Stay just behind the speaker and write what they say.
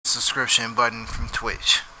subscription button from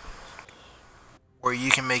Twitch, where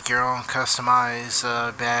you can make your own customized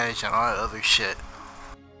badge and all that other shit.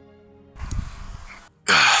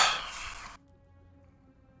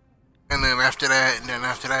 And then after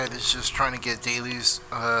that, it's just trying to get dailies,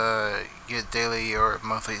 get daily or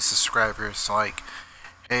monthly subscribers. Like,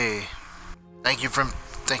 hey, thank you for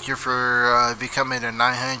becoming a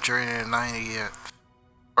 990th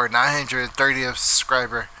or 930th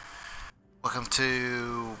subscriber. Welcome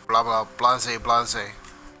to blah blah blase blase.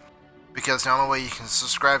 Because the only way you can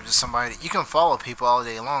subscribe to somebody, you can follow people all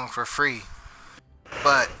day long for free,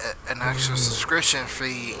 but an actual subscription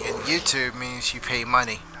fee in YouTube means you pay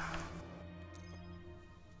money.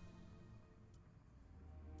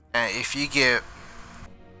 And if you get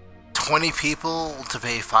 20 people to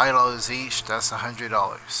pay $5 each, that's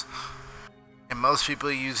 $100. And most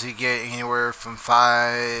people usually get anywhere from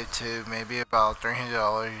 $5 to maybe about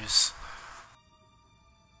 $300,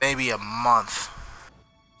 maybe a month.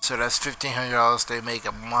 So that's $1,500 they make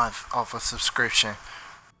a month off a subscription.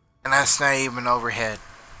 And that's not even overhead.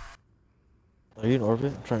 Are you in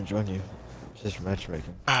orbit? I'm trying to join you. It's just for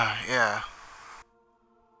matchmaking. Yeah.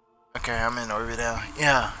 Okay, I'm in orbit now.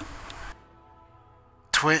 Yeah.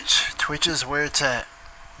 Twitch is where it's at.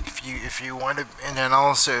 If you want to, and then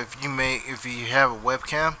also if you have a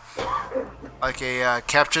webcam, like a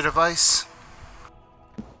capture device,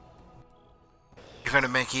 you're gonna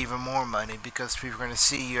make even more money because people are gonna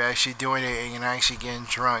see you actually doing it and you're actually getting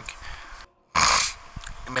drunk.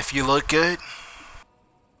 And if you look good,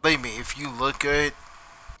 believe me, if you look good,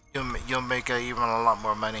 you'll make even a lot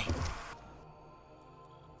more money.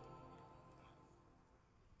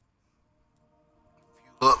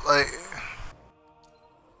 Look like,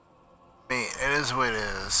 I mean, it is what it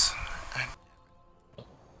is.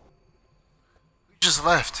 We just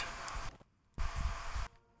left.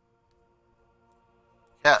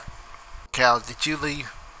 Yeah, Cal, did you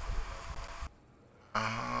leave?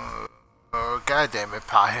 Oh, goddamn it,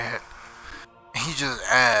 pothead. He just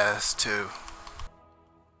asked too.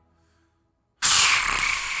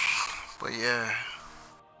 But yeah.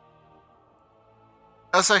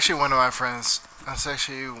 That's actually one of my friends. That's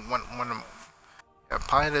actually one of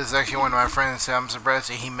Pine is actually one of my friends. I'm surprised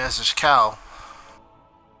that he messaged Cal.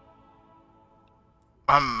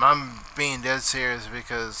 I'm being dead serious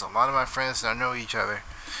because a lot of my friends don't know each other.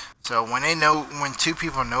 So when two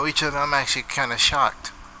people know each other, I'm actually kind of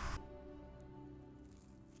shocked.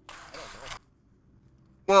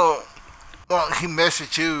 Well, he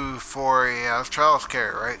messaged you for a trials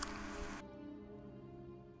care, right?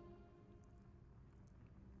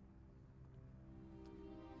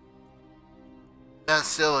 That's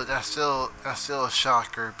still a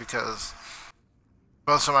shocker because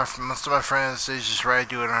most of my friends, they just rather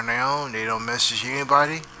do it on their own. They don't message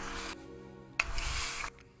anybody.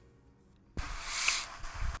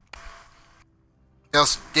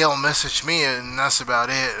 They'll message me and that's about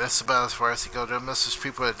it. That's about as far as they go. They'll message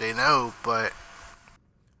people that they know, but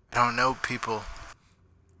I don't know people.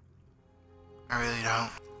 I really don't.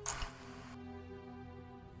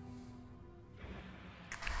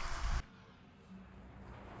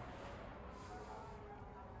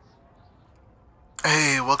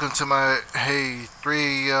 Hey, welcome to my, hey,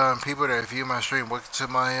 3 people that view my stream, welcome to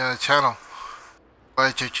my channel.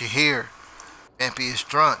 Glad that you're here. Vampy is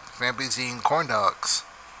drunk. Vampy's eating corn dogs.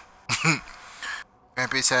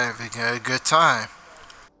 Vampy's having a good time.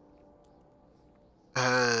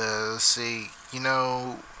 Let's see, you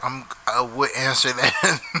know, I would answer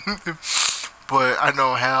that, but I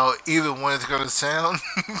know how either one is gonna sound.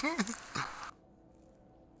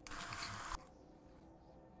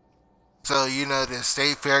 So, you know, the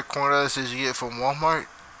state fair corn dogs that you get from Walmart?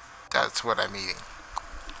 That's what I'm eating.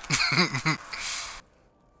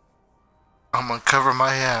 I'm gonna cover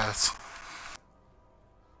my ass.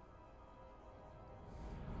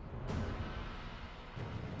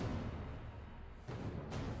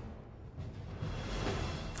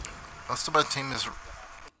 Most of my team is...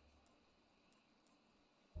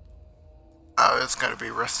 Oh, it's gotta be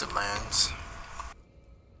Rusted Lands.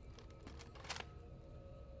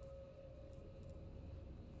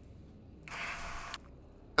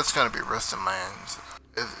 It's gonna be Rusted Lands.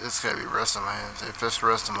 It's gonna be Rusted Lands. If it's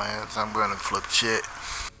Rusted Lands, I'm gonna flip shit.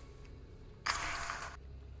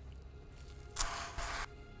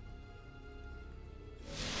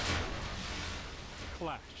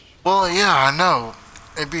 Clash. Well, yeah, I know.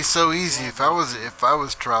 It'd be so easy if I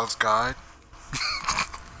was Trials God.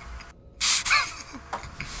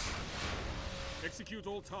 Execute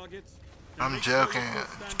all targets. I'm joking.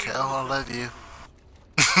 Cal, I love you.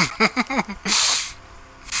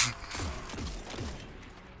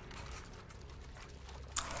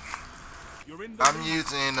 You're in the I'm lead.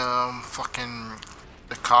 using fucking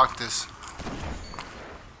the cactus.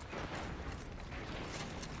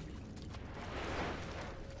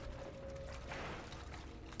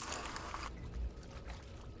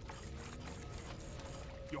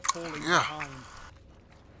 You're falling Yeah. behind.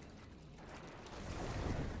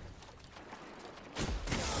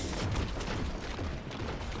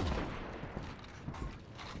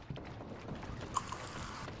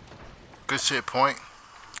 Good shit, point.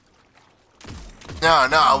 No,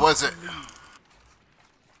 I wasn't.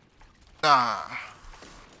 Nah,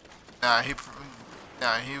 nah, he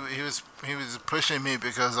was pushing me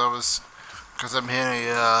because I'm hitting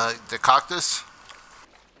the cactus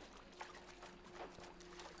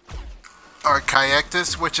or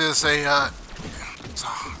cactus, which is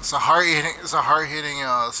it's a hard hitting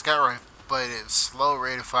scout rifle, but it's slow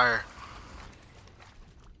rate of fire.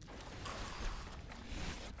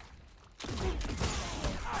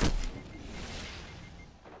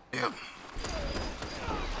 Yep.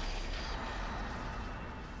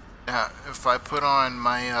 Yeah, if I put on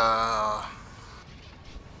my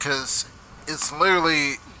cause it's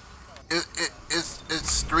literally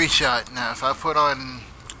it's 3-shot now. If I put on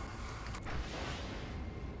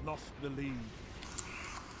Lost the lead.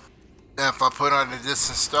 if I put on a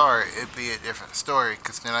distant star, it'd be a different story.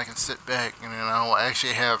 Cause then I can sit back and then I will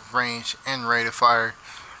actually have range and rate of fire.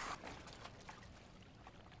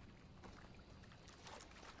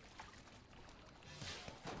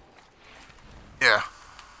 Yeah.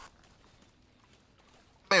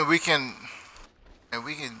 I mean, we can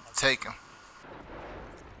take him.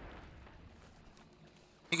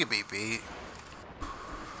 He can be beat.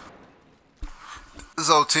 This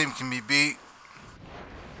whole team can be beat.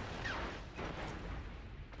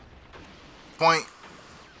 Point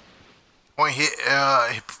hit.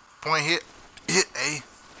 Point hit A.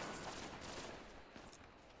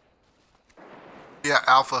 Yeah,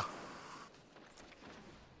 Alpha.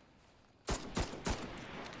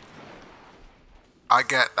 I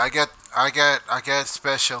got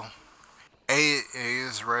special. A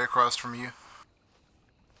is right across from you.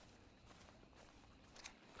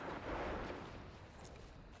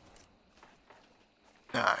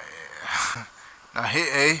 Nah, yeah. Now hit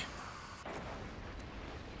A.